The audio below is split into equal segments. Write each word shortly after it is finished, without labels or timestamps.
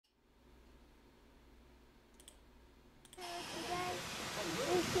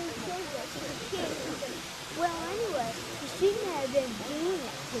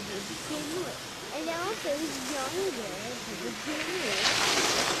because it's January. And also it's younger because it's January.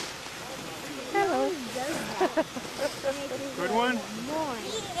 Hello. It does that. Good one?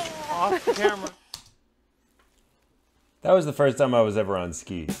 Yeah. Off the camera. That was the first time I was ever on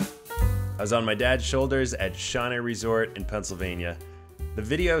skis. I was on my dad's shoulders at Shawnee Resort in Pennsylvania. The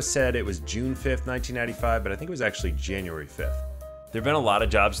video said it was June 5th, 1995, but I think it was actually January 5th. There have been a lot of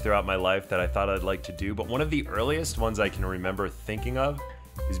jobs throughout my life that I thought I'd like to do, but one of the earliest ones I can remember thinking of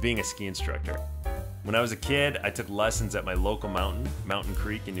is being a ski instructor. When I was a kid, I took lessons at my local mountain, Mountain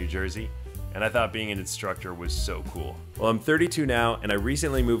Creek in New Jersey, and I thought being an instructor was so cool. Well, I'm 32 now, and I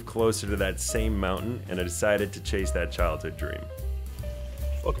recently moved closer to that same mountain, and I decided to chase that childhood dream.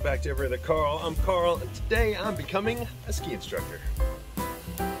 Welcome back to Ever the Carl. I'm Carl, and today I'm becoming a ski instructor.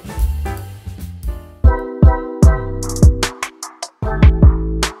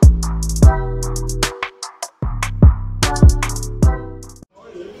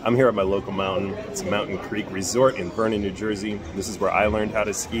 I'm here at my local mountain. It's Mountain Creek Resort in Vernon, New Jersey. This is where I learned how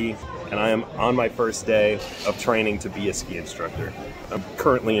to ski, and I am on my first day of training to be a ski instructor. I'm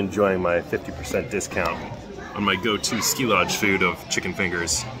currently enjoying my 50% discount on my go-to ski lodge food of chicken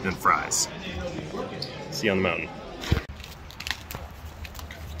fingers and fries. See you on the mountain.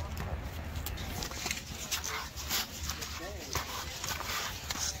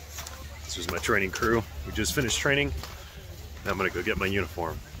 This was my training crew. We just finished training. Now I'm gonna go get my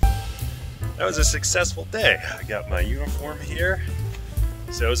uniform. That was a successful day. I got my uniform here.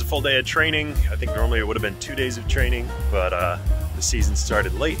 So it was a full day of training. I think normally it would have been 2 days of training, but the season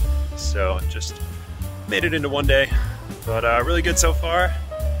started late. So just made it into 1 day. But really good so far.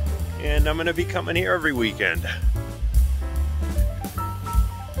 And I'm gonna be coming here every weekend.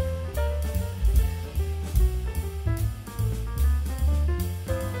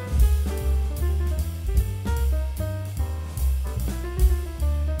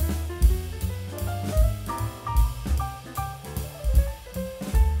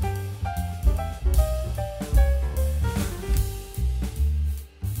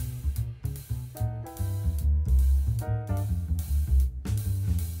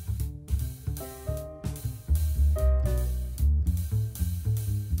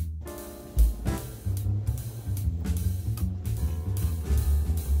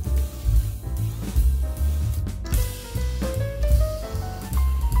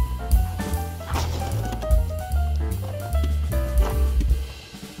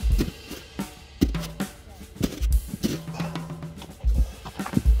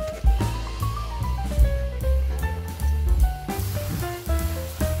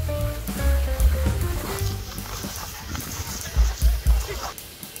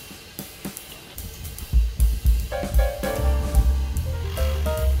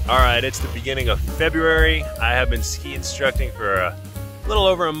 Alright, it's the beginning of February. I have been ski instructing for a little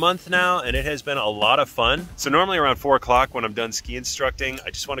over a month now, and it has been a lot of fun. So normally around 4 o'clock when I'm done ski instructing, I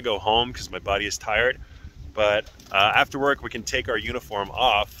just want to go home because my body is tired. But after work, we can take our uniform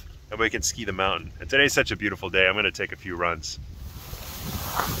off and we can ski the mountain. And today's such a beautiful day, I'm going to take a few runs.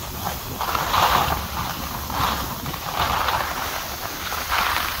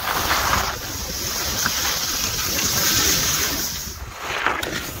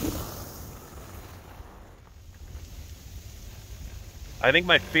 I think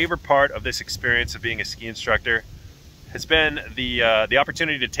my favorite part of this experience of being a ski instructor has been the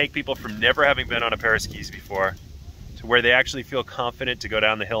opportunity to take people from never having been on a pair of skis before to where they actually feel confident to go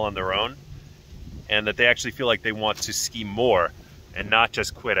down the hill on their own, and that they actually feel like they want to ski more and not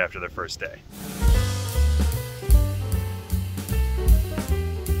just quit after their first day.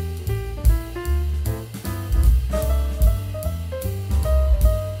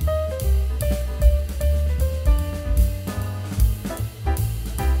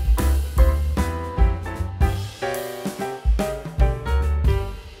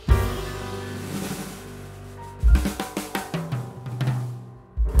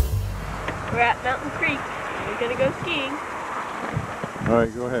 We're at Mountain Creek. We're gonna go skiing. All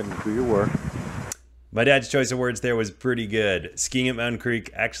right, go ahead and do your work. My dad's choice of words there was pretty good. Skiing at Mountain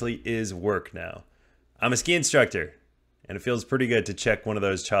Creek actually is work now. I'm a ski instructor, and it feels pretty good to check one of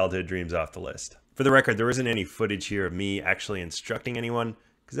those childhood dreams off the list. For the record, there isn't any footage here of me actually instructing anyone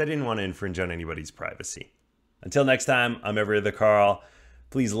because I didn't want to infringe on anybody's privacy. Until next time, I'm Ever the Carl.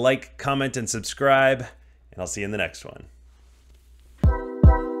 Please like, comment, and subscribe, and I'll see you in the next one.